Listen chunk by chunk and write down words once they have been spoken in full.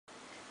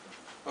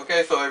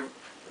Okay, so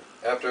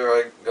after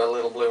I got a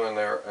little blue in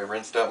there, I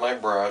rinsed out my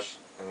brush,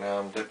 and now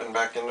I'm dipping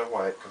back into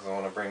white because I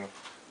want to bring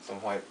some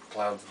white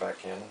clouds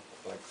back in,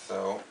 like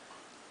so.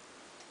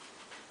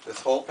 This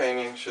whole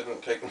painting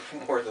shouldn't take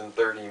more than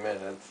 30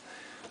 minutes.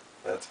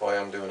 That's why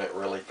I'm doing it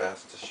really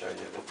fast, to show you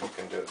that you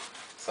can do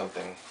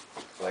something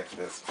like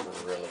this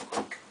really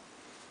quick.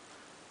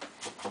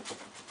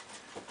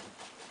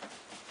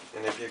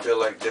 And if you feel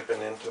like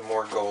dipping into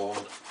more gold,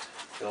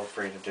 feel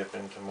free to dip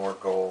into more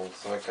gold.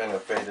 So it kind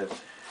of faded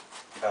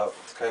out.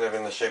 It's kind of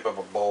in the shape of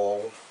a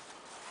bowl,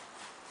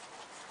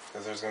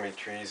 because there's going to be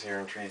trees here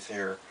and trees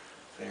here,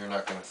 so you're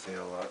not going to see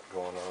a lot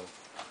going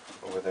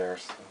on over there.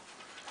 So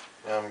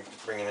now I'm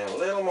bringing in a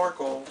little more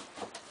gold.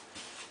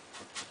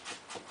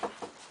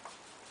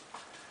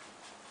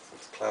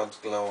 Since clouds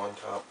glow on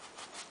top,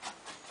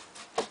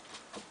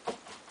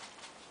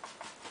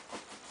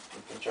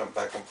 you can jump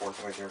back and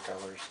forth with your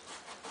colors.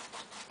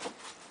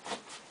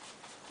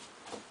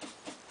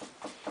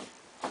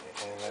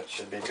 And that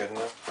should be good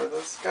enough for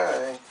the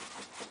sky.